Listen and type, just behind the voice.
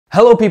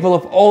Hello people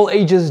of all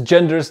ages,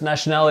 genders,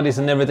 nationalities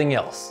and everything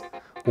else.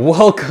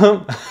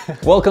 Welcome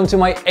to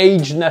my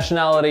age,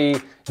 nationality,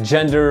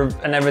 gender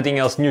and everything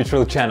else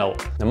neutral channel.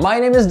 Now, my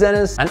name is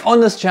Dennis and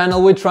on this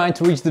channel we're trying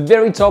to reach the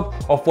very top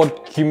of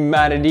what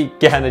humanity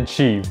can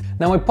achieve.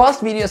 Now my past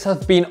videos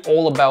have been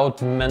all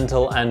about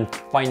mental and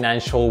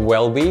financial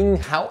well-being.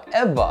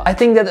 However, I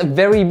think that a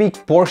very big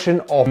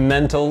portion of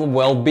mental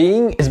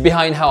well-being is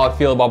behind how I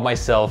feel about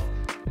myself,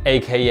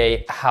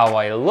 aka how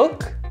I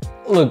look.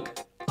 Look,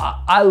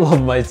 I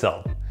love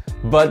myself,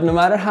 but no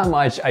matter how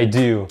much I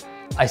do,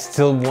 I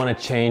still want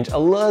to change a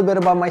little bit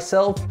about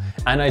myself,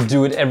 and I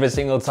do it every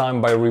single time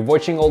by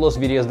rewatching all those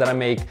videos that I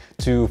make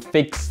to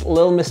fix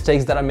little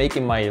mistakes that I make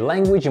in my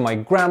language, in my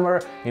grammar,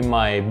 in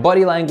my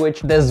body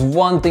language. There's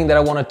one thing that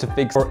I wanted to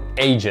fix for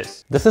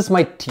ages. This is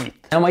my teeth.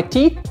 Now my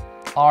teeth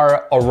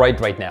are alright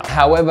right now.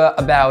 However,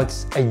 about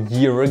a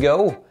year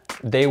ago,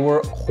 they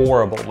were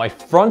horrible. My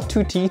front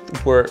two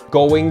teeth were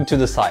going to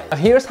the side. Now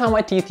here's how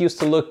my teeth used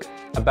to look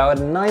about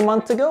 9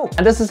 months ago.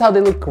 And this is how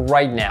they look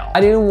right now. I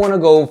didn't want to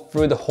go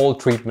through the whole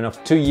treatment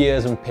of 2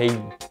 years and pay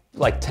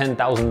like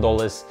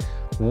 $10,000.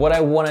 What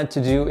I wanted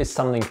to do is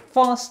something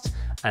fast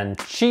and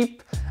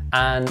cheap,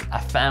 and I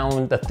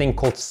found a thing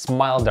called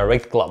Smile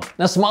Direct Club.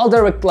 Now Smile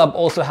Direct Club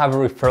also have a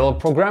referral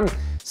program,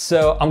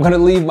 so I'm gonna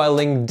leave my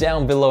link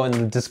down below in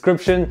the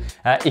description.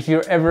 If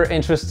you're ever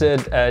interested,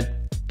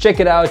 check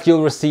it out.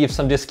 You'll receive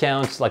some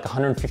discounts like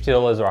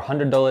 $150 or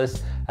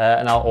 $100,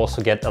 and I'll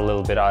also get a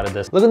little bit out of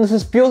this. Look, this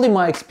is purely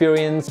my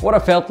experience, what I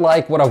felt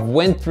like, what I've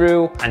went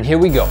through, and here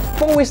we go.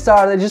 Before we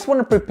start, I just want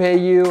to prepare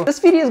you. This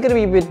video is gonna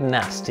be a bit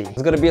nasty.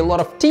 There's gonna be a lot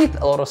of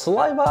teeth, a lot of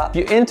saliva. If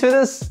you're into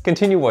this,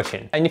 continue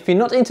watching. And if you're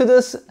not into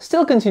this,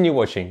 still continue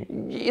watching.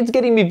 It's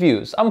getting me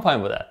views, I'm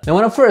fine with that. Now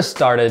when I first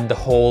started the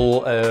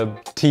whole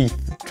teeth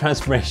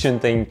transformation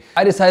thing,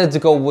 I decided to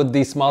go with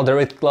the Smile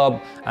Direct Club.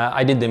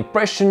 I did the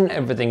impression,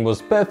 everything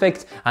was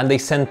perfect, and they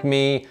sent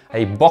me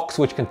a box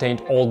which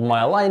contained all my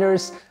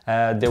aligners.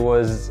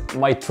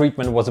 My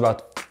treatment was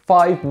about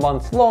 5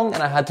 months long,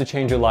 and I had to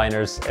change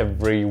aligners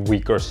every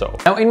week or so.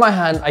 Now in my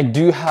hand, I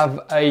do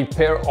have a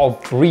pair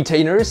of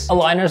retainers.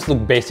 Aligners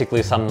look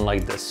basically something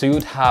like this. So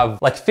you'd have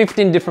like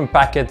 15 different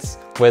packets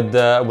with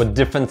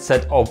different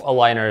set of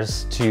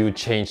aligners to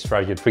change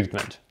throughout your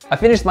treatment. I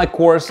finished my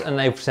course and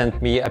they've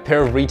sent me a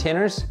pair of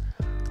retainers.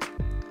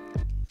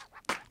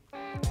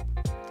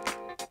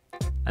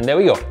 And there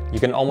we go. You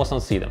can almost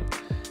not see them.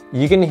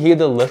 You can hear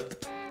the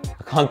lift.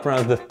 I can't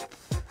pronounce the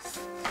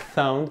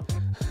sound.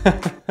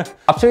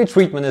 After your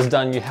treatment is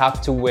done, you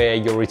have to wear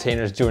your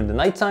retainers during the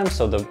nighttime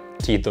so the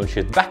teeth don't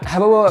shoot back.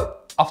 However,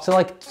 after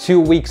like 2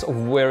 weeks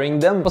of wearing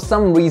them, for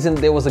some reason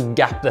there was a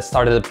gap that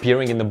started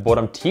appearing in the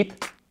bottom teeth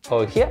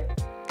over here.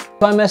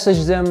 So I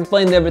messaged them,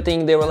 explained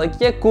everything. They were like,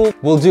 yeah, cool.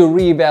 We'll do a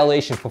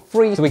re-evaluation for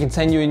free, so we can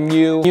send you a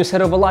new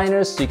set of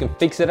aligners so you can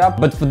fix it up.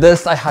 But for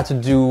this, I had to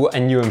do a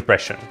new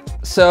impression.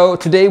 So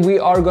today we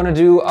are gonna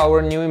do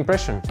our new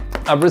impression.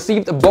 I've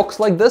received a box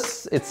like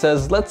this. It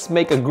says, let's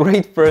make a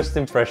great first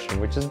impression,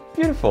 which is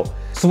beautiful.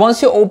 So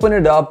once you open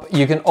it up,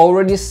 you can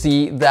already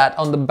see that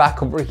on the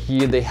back over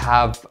here, they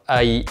have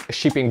a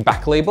shipping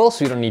back label.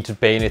 So you don't need to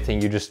pay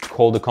anything. You just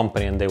call the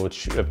company and they would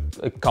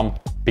come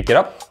pick it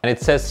up. And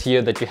it says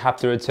here that you have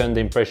to return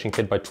the impression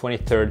kit by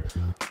 23rd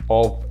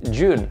of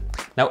June.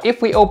 Now,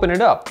 if we open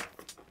it up,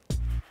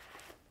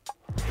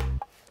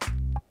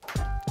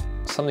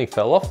 something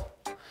fell off.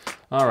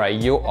 All right,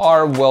 you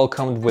are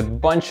welcomed with a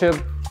bunch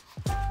of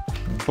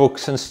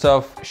books and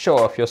stuff. Show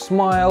off your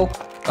smile,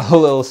 a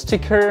little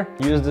sticker.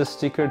 Use the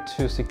sticker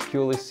to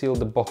securely seal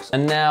the box.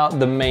 And now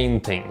the main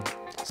thing,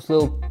 these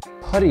little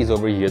putties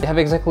over here. They have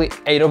exactly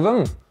 8 of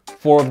them.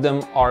 4 of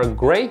them are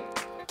gray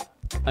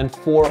and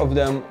 4 of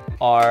them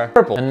are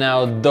purple. And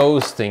now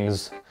those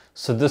things.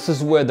 So this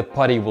is where the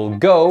putty will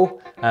go,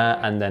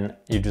 and then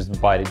you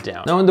just bite it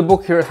down. Now in the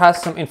book here, it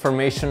has some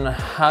information on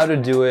how to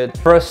do it.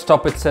 First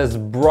stop, it says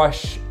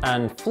brush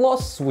and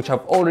floss, which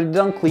I've already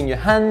done. Clean your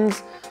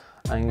hands.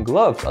 And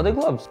gloves. Are they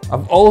gloves?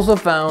 I've also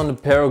found a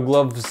pair of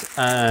gloves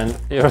and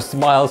your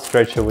smile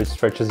stretcher, which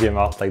stretches your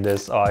mouth like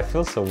this. Oh, I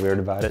feel so weird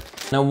about it.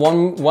 Now,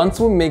 once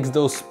we mix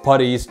those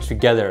putties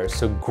together,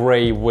 so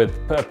gray with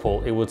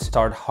purple, it would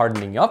start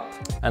hardening up.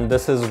 And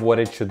this is what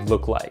it should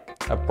look like,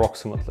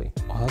 approximately.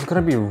 Oh, that's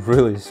gonna be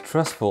really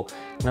stressful.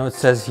 Now it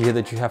says here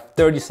that you have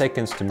 30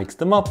 seconds to mix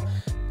them up,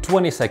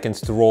 20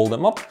 seconds to roll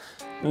them up,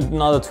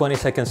 another 20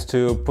 seconds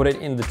to put it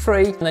in the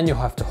tray, and then you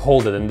have to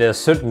hold it. And there's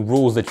certain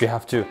rules that you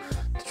have to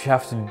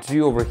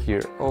do over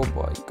here. Oh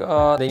my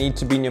god. They need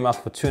to be in your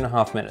mouth for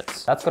 2.5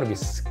 minutes. That's gotta be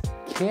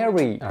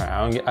scary. All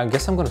right, I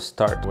guess I'm gonna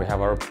start. We have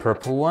our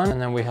purple one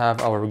and then we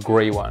have our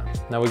gray one.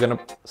 Now we're gonna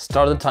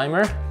start the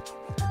timer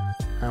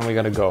and we're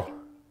gonna go.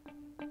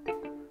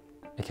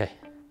 Okay.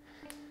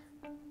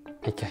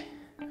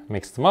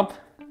 Mix them up.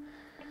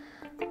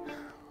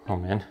 Oh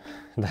man,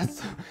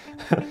 that's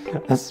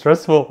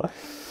stressful.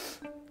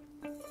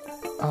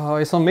 Oh,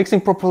 it's not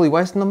mixing properly.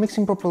 Why is it not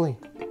mixing properly?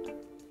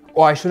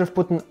 Oh, I should have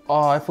put in,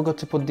 oh, I forgot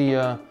to put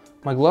the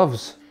my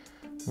gloves.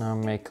 Now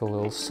make a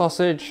little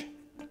sausage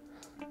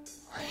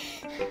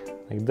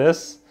like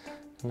this.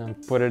 and then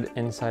put it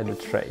inside the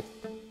tray.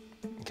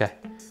 Okay.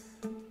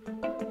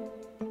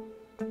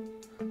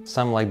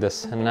 Something like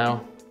this, and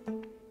now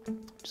I'm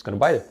just gonna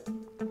bite it.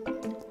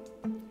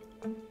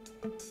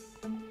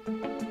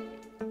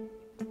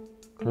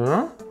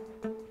 Huh?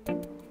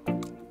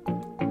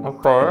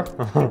 Okay.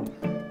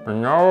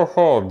 And now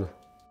hold.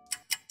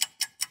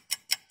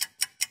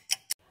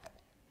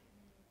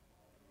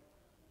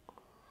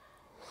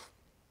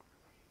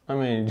 I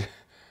mean,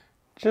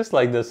 just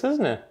like this,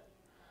 isn't it?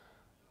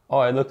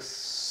 Oh, it looks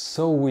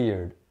so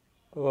weird.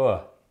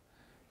 Ugh.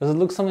 Does it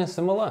look something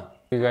similar?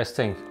 What do you guys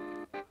think?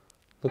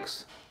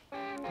 Looks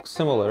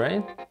similar,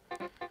 right?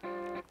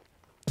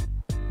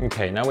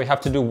 Okay, now we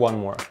have to do one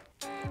more.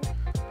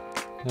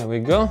 There we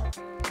go.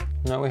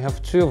 Now we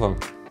have two of them.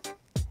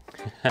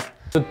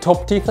 The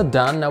top teeth are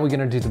done, now we're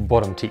gonna do the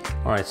bottom teeth.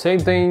 All right, same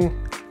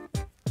thing.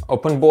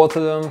 Open both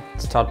of them,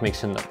 start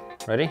mixing them.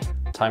 Ready?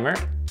 Timer,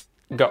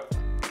 go.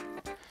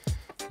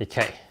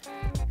 Okay,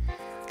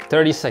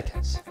 30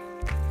 seconds.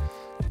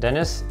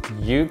 Dennis,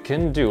 you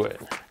can do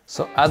it.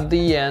 So at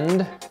the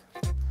end,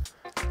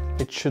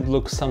 it should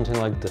look something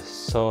like this.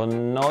 So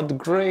not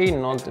gray,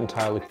 not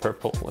entirely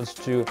purple. Let's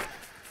do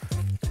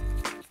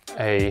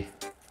a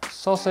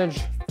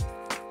sausage.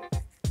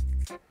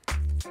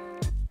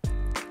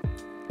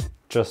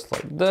 Just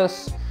like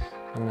this.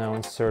 And now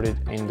insert it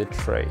in the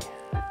tray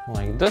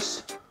like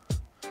this.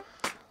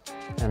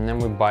 And then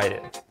we bite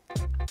it.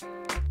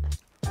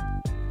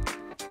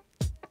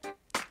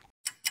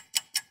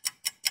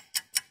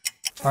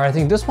 Alright, I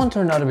think this one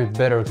turned out to be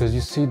better because you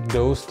see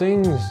those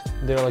things,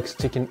 they're like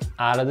sticking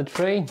out of the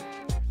tray.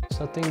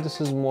 So I think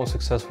this is more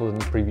successful than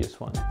the previous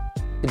one.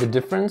 See the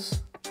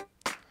difference?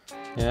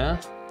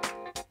 Yeah?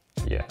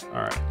 Yeah,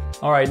 alright.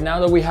 Alright, now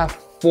that we have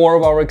 4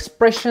 of our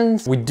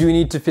expressions, we do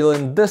need to fill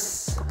in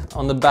this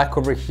on the back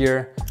over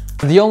here.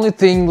 The only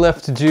thing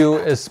left to do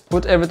is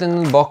put everything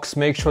in the box.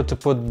 Make sure to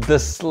put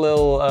this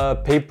little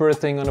paper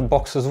thing on the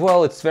box as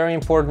well. It's very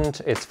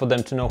important. It's for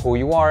them to know who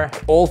you are.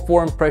 All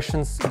 4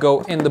 impressions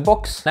go in the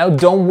box. Now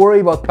don't worry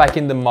about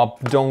packing them up.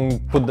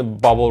 Don't put the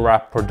bubble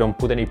wrap or don't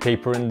put any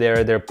paper in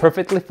there. They're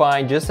perfectly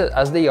fine just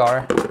as they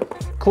are.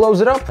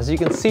 Close it up. As you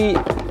can see,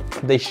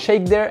 they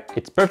shake there,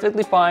 it's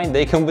perfectly fine,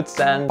 they can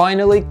withstand.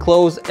 Finally,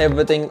 close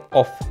everything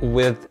off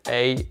with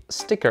a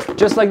sticker,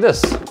 just like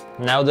this.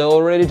 Now they're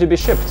all ready to be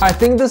shipped. I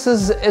think this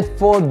is it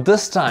for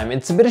this time.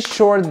 It's a bit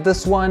short,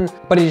 this one,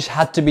 but it just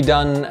had to be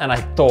done, and I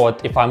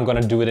thought if I'm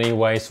gonna do it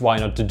anyways, why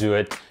not to do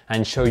it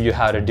and show you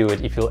how to do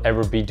it if you'll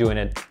ever be doing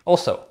it.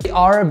 Also, they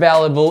are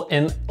available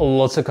in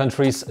lots of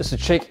countries, so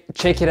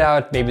check it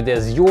out. Maybe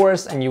there's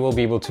yours and you will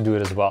be able to do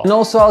it as well. And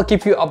also, I'll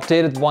keep you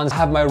updated once I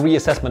have my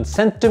reassessment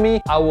sent to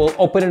me. I will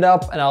open it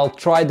up and I'll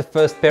try the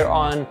first pair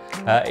on.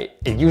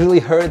 It usually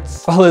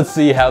hurts, but let's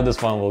see how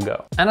this one will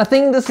go. And I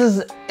think this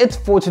is it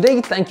for today.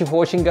 Thank you for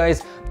watching,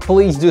 guys.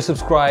 Please do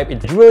subscribe.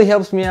 It really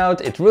helps me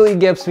out. It really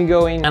gets me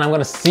going. And I'm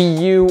gonna see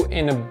you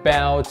in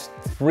about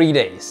 3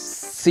 days.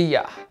 See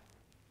ya.